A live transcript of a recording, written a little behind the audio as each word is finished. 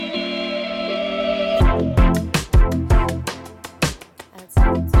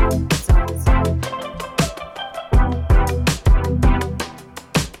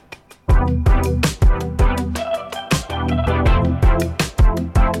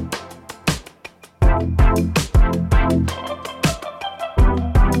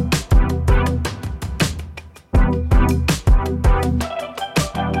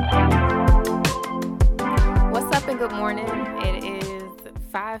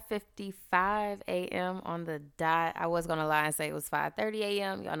5:55 a.m. on the dot. I was gonna lie and say it was 5:30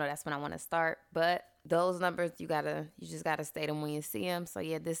 a.m. Y'all know that's when I want to start, but those numbers you just gotta state them when you see them. So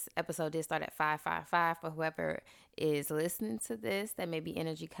yeah, this episode did start at 5:55 for whoever is listening to this. That may be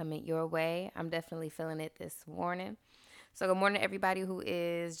energy coming your way. I'm definitely feeling it this morning. So good morning to everybody who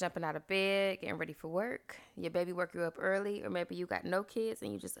is jumping out of bed, getting ready for work. Your baby woke you up early, or maybe you got no kids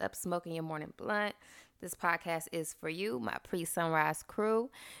and you just up smoking your morning blunt. This podcast is for you, my pre-sunrise crew.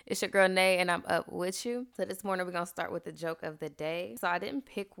 It's your girl Nay, and I'm up with you. So this morning we're going to start with the joke of the day. So I didn't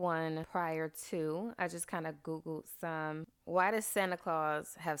pick one prior to. I just kind of Googled some. Why does Santa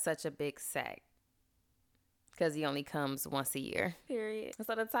Claus have such a big sack? Because he only comes once a year, period.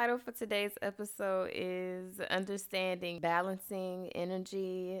 So the title for today's episode is Understanding Balancing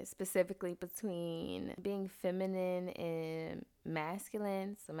Energy, specifically between being feminine and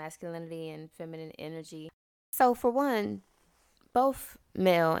masculine, so masculinity and feminine energy. So for one, both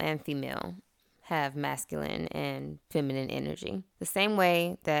male and female have masculine and feminine energy. The same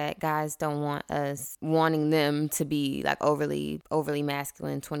way that guys don't want us wanting them to be like overly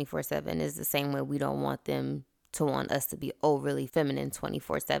masculine 24/7 is the same way we don't want them to want us to be overly feminine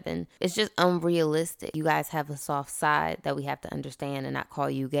 24/7. It's just unrealistic. You guys have a soft side that we have to understand and not call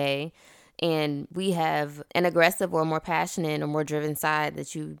you gay. And we have an aggressive or more passionate or more driven side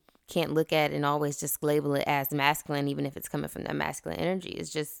that you can't look at and always just label it as masculine, even if it's coming from that masculine energy. It's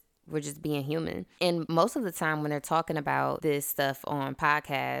just, we're just being human. And most of the time when they're talking about this stuff on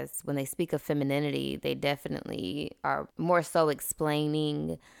podcasts, when they speak of femininity, they definitely are more so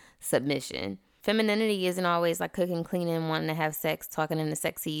explaining submission. Femininity isn't always like cooking, cleaning, wanting to have sex, talking in a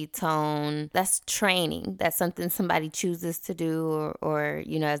sexy tone. That's training. That's something somebody chooses to do or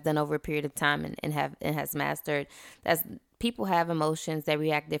has done over a period of time and has mastered. People have emotions that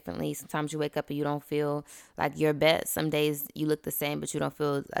react differently. Sometimes you wake up and you don't feel like your best. Some days you look the same, but you don't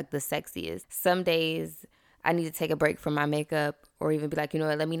feel like the sexiest. Some days I need to take a break from my makeup or even be like,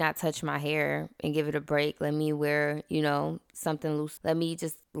 let me not touch my hair and give it a break. Let me wear, something loose. Let me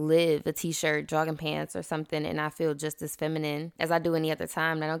just live a t-shirt, jogging pants or something. And I feel just as feminine as I do any other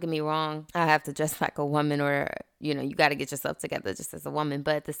time. Now, don't get me wrong. I have to dress like a woman or, you got to get yourself together just as a woman.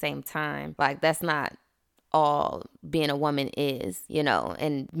 But at the same time, like that's not all being a woman is,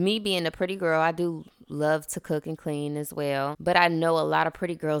 and me being a pretty girl, I do love to cook and clean as well, but I know a lot of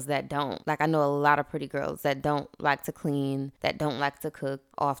pretty girls that don't. Like I know a lot of pretty girls that don't like to clean, that don't like to cook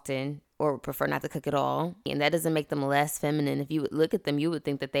often, or prefer not to cook at all. And that doesn't make them less feminine. If you would look at them, you would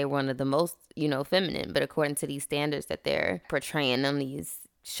think that they're one of the most, feminine, but according to these standards that they're portraying on these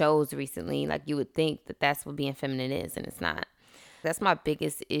shows recently, like you would think that that's what being feminine is, and it's not. That's my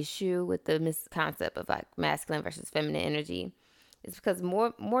biggest issue with the misconcept of like masculine versus feminine energy. It's because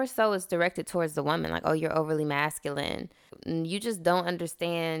more so it's directed towards the woman. Like, oh, you're overly masculine. You just don't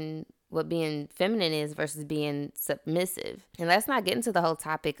understand what being feminine is versus being submissive. And let's not get into the whole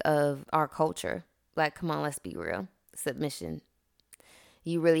topic of our culture. Like, come on, let's be real. Submission.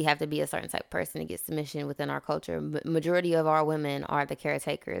 You really have to be a certain type of person to get submission within our culture. Majority of our women are the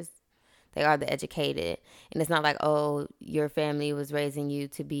caretakers. They are the educated. And it's not like, oh, your family was raising you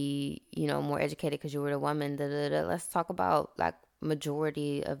to be, more educated because you were a woman. Let's talk about like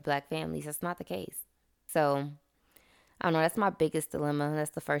majority of Black families. That's not the case. So I don't know. That's my biggest dilemma.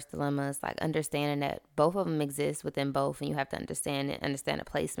 That's the first dilemma. It's like understanding that both of them exist within both, and you have to understand it, understand the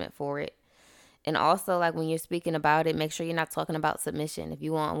placement for it. And also, like, when you're speaking about it, make sure you're not talking about submission. If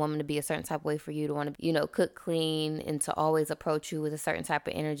you want a woman to be a certain type of way for you, to want to, cook clean and to always approach you with a certain type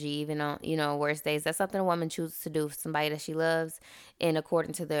of energy, even on, worst days, that's something a woman chooses to do for somebody that she loves and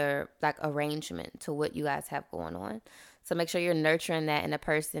according to their, like, arrangement to what you guys have going on. So make sure you're nurturing that in a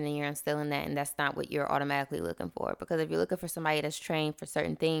person and you're instilling that, and that's not what you're automatically looking for. Because if you're looking for somebody that's trained for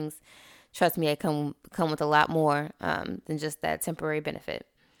certain things, trust me, it come with a lot more than just that temporary benefit.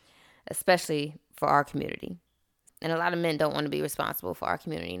 Especially for our community. And a lot of men don't want to be responsible for our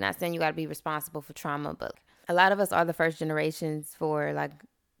community. Not saying you got to be responsible for trauma, but a lot of us are the first generations for like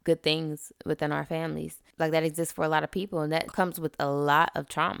good things within our families. Like that exists for a lot of people, and that comes with a lot of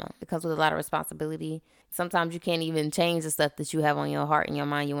trauma. It comes with a lot of responsibility. Sometimes you can't even change the stuff that you have on your heart and your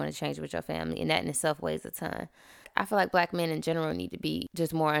mind you want to change with your family, and that in itself weighs a ton. I feel like Black men in general need to be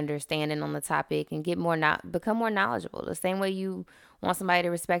just more understanding on the topic and become more knowledgeable. The same way you want somebody to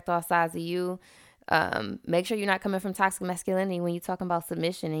respect all sides of you, make sure you're not coming from toxic masculinity when you're talking about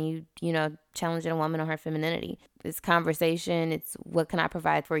submission and you challenging a woman on her femininity. It's conversation. It's what can I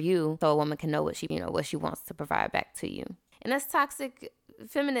provide for you, so a woman can know what she wants to provide back to you. And that's toxic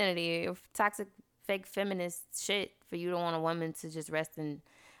femininity or toxic fake feminist shit for you to want a woman to just rest in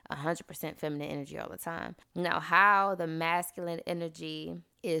 100% feminine energy all the time. Now, how the masculine energy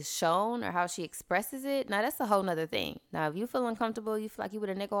is shown or how she expresses it, now that's a whole nother thing. Now, if you feel uncomfortable, you feel like you with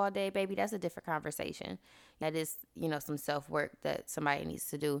a nigga all day, baby, that's a different conversation. That is, some self-work that somebody needs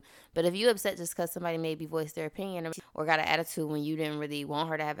to do. But if you upset just because somebody maybe voiced their opinion or got an attitude when you didn't really want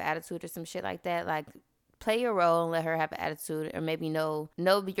her to have an attitude or some shit like that, like, play your role and let her have an attitude, or maybe know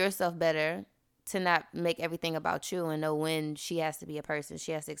yourself better to not make everything about you, and know when she has to be a person,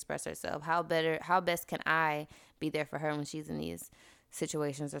 she has to express herself. How best can I be there for her when she's in these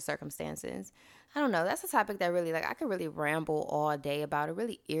situations or circumstances? I don't know. That's a topic that really, I could really ramble all day about. It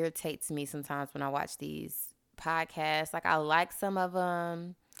really irritates me sometimes when I watch these podcasts. I like some of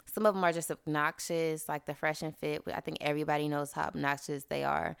them. Some of them are just obnoxious, like the Fresh and Fit. I think everybody knows how obnoxious they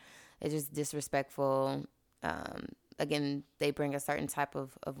are. It's just disrespectful. Again, they bring a certain type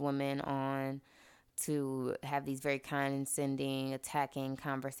of woman on to have these very condescending, attacking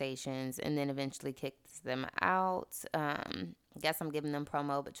conversations, and then eventually kicks them out. Guess I'm giving them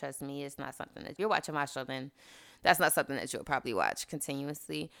promo, but trust me, it's not something that, if you're watching my show, then that's not something that you'll probably watch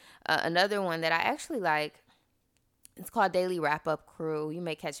continuously. Another one that I actually like, it's called Daily Wrap Up Crew. You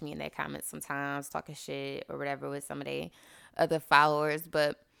may catch me in their comments sometimes talking shit or whatever with some of their other followers,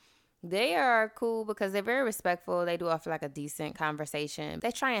 but they are cool because they're very respectful. They do offer a decent conversation.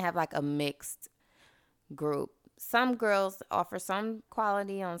 They try and have a mixed group. Some girls offer some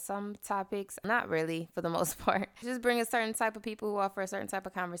quality on some topics. Not really, for the most part. Just bring a certain type of people who offer a certain type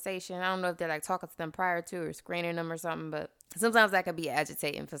of conversation. I don't know if they're talking to them prior to or screening them or something, but sometimes that could be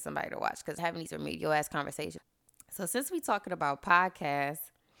agitating for somebody to watch because having these remedial ass conversations. So since we talking about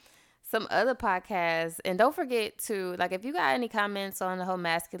podcasts, some other podcasts, and don't forget to, if you got any comments on the whole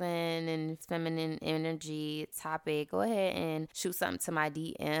masculine and feminine energy topic, go ahead and shoot something to my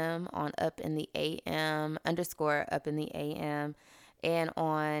DM on Up in the AM _ Up in the AM, and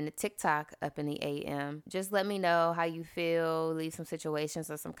on TikTok Up in the AM. Just let me know how you feel, leave some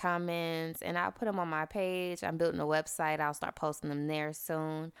situations or some comments, and I'll put them on my page. I'm building a website. I'll start posting them there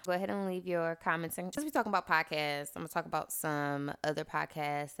soon. Go ahead and leave your comments. And just be talking about podcasts, I'm gonna talk about some other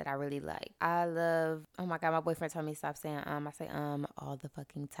podcasts that I really like. I love, oh my God, my boyfriend told me to stop saying I say all the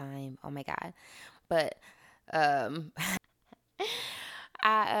fucking time. Oh my God. But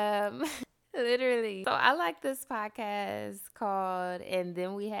I literally. So I like this podcast called And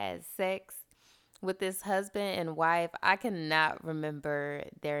Then We Had Sex, with this husband and wife. I cannot remember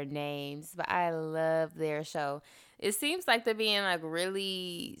their names, but I love their show. It seems like they're being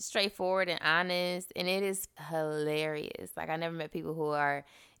really straightforward and honest, and it is hilarious. I never met people who are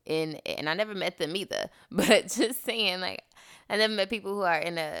in, and I never met them either, but just saying, I never met people who are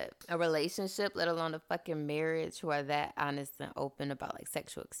in a relationship, let alone a fucking marriage, who are that honest and open about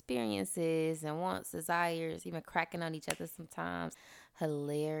sexual experiences and wants, desires, even cracking on each other sometimes.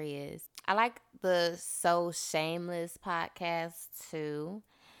 Hilarious. I like the So Shameless podcast too.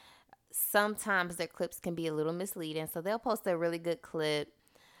 Sometimes their clips can be a little misleading, so they'll post a really good clip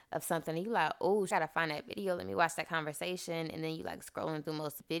of something and you oh, gotta find that video, let me watch that conversation, and then you scrolling through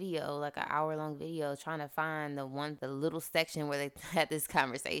most video, an hour-long video, trying to find the little section where they had this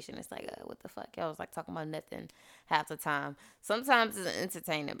conversation. It's what the fuck? Y'all was talking about nothing half the time. Sometimes it's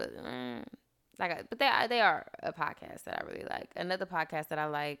entertaining, but but they are a podcast that I really like. Another podcast that I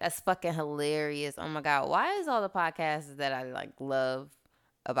like that's fucking hilarious. Oh my God, why is all the podcasts that I love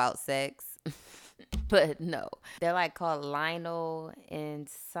about sex? But no, they're called Lionel and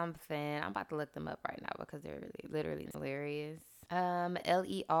something. I'm about to look them up right now because they're really, literally hilarious.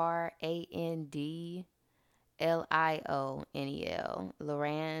 LERANDLIONEL,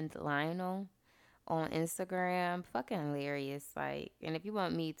 Lionel on Instagram. Fucking hilarious. And if you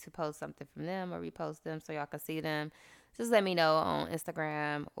want me to post something from them or repost them so y'all can see them, just let me know on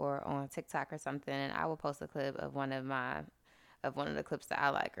Instagram or on TikTok or something, and I will post a clip of one of the clips that I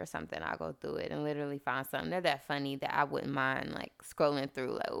like or something. I'll go through it and literally find something. They're that funny that I wouldn't mind scrolling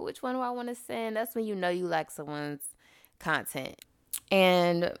through, which one do I want to send? That's when you know you like someone's content.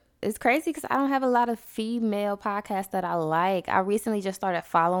 And it's crazy because I don't have a lot of female podcasts that I like. I recently just started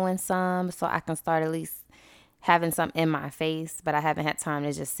following some so I can start at least having some in my face, but I haven't had time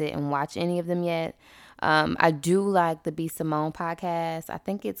to just sit and watch any of them yet. I do like the B. Simone podcast. I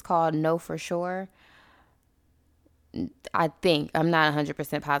think it's called Know For Sure. I think, I'm not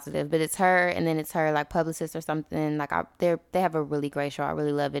 100% positive, but it's her, and then it's her publicist or something. They have a really great show. I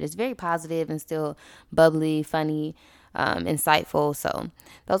really love it. It's very positive and still bubbly, funny, insightful. So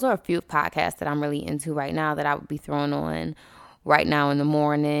those are a few podcasts that I'm really into right now that I would be throwing on right now in the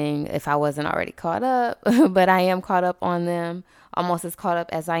morning if I wasn't already caught up. But I am caught up on them, almost as caught up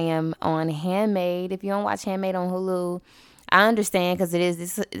as I am on Handmade. If you don't watch Handmade on Hulu, I understand because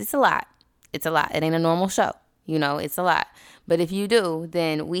it's a lot. It's a lot. It ain't a normal show. It's a lot. But if you do,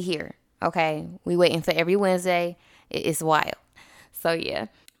 then we here. Okay? We waiting for every Wednesday. It's wild. So, yeah.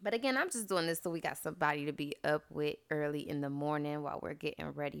 But again, I'm just doing this so we got somebody to be up with early in the morning while we're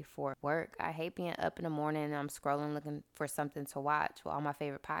getting ready for work. I hate being up in the morning and I'm scrolling looking for something to watch with all my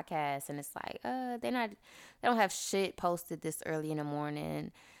favorite podcasts, and it's like, they don't have shit posted this early in the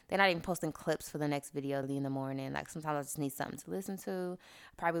morning. They're not even posting clips for the next video early in the morning. Like, sometimes I just need something to listen to.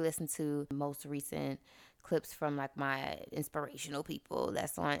 I probably listen to the most recent clips from like my inspirational people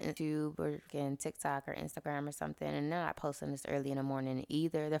that's on YouTube or again TikTok or Instagram or something, and they're not posting this early in the morning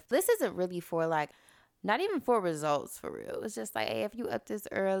either. This isn't really for like, not even for results for real. It's just like, hey, if you up this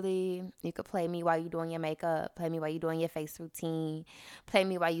early, you could play me while you doing your makeup, play me while you doing your face routine, play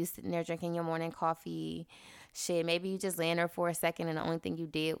me while you sitting there drinking your morning coffee. Shit, maybe you just laying there for a second and the only thing you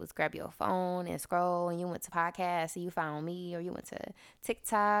did was grab your phone and scroll, and you went to podcasts and you found me, or you went to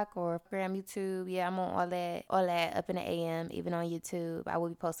TikTok or YouTube. Yeah, I'm on all that up in the AM, even on YouTube. I will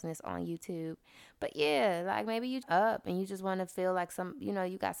be posting this on YouTube. But yeah, like maybe you up and you just want to feel like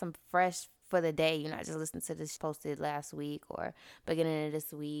you got some fresh for the day. You're not just listening to this posted last week or beginning of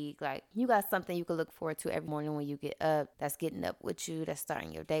this week. Like, you got something you can look forward to every morning when you get up, that's getting up with you, that's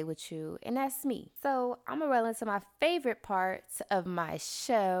starting your day with you, and that's me. So I'm gonna roll into my favorite parts of my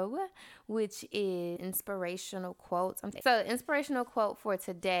show, which is inspirational quotes. So the inspirational quote for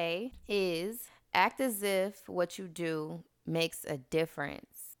today is, act as if what you do makes a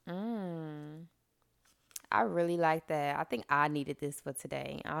difference. I really like that. I think I needed this for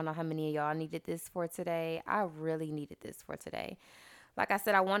today. I don't know how many of y'all needed this for today. I really needed this for today. Like I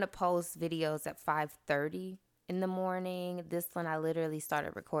said, I want to post videos at 5:30 in the morning. This one I literally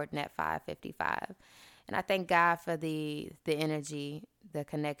started recording at 5:55. And I thank God for the energy, the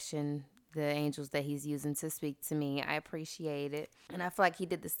connection, the angels that he's using to speak to me. I appreciate it. And I feel like he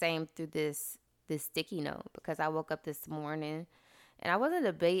did the same through this sticky note, because I woke up this morning and I wasn't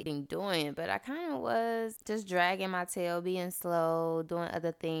debating doing it, but I kind of was just dragging my tail, being slow, doing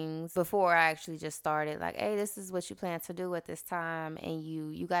other things before I actually just started. Like, hey, this is what you plan to do at this time, and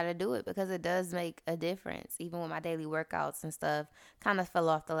you got to do it because it does make a difference. Even with my daily workouts and stuff, kind of fell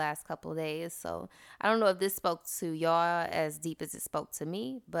off the last couple of days. So I don't know if this spoke to y'all as deep as it spoke to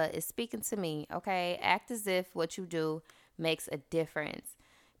me, but it's speaking to me. Okay, act as if what you do makes a difference,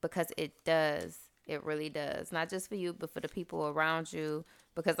 because it does. It really does. Not just for you, but for the people around you.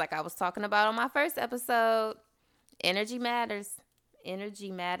 Because like I was talking about on my first episode, energy matters.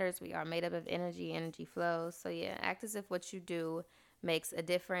 Energy matters. We are made up of energy. Energy flows. So yeah, act as if what you do makes a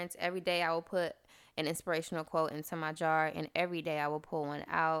difference. Every day I will put an inspirational quote into my jar, and every day I will pull one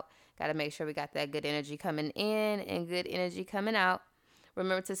out. Got to make sure we got that good energy coming in and good energy coming out.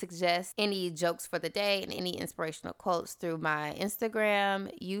 Remember to suggest any jokes for the day and any inspirational quotes through my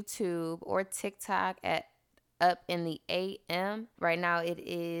Instagram, YouTube, or TikTok at Up in the AM. Right now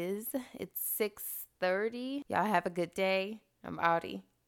it's 6:30. Y'all have a good day. I'm outie.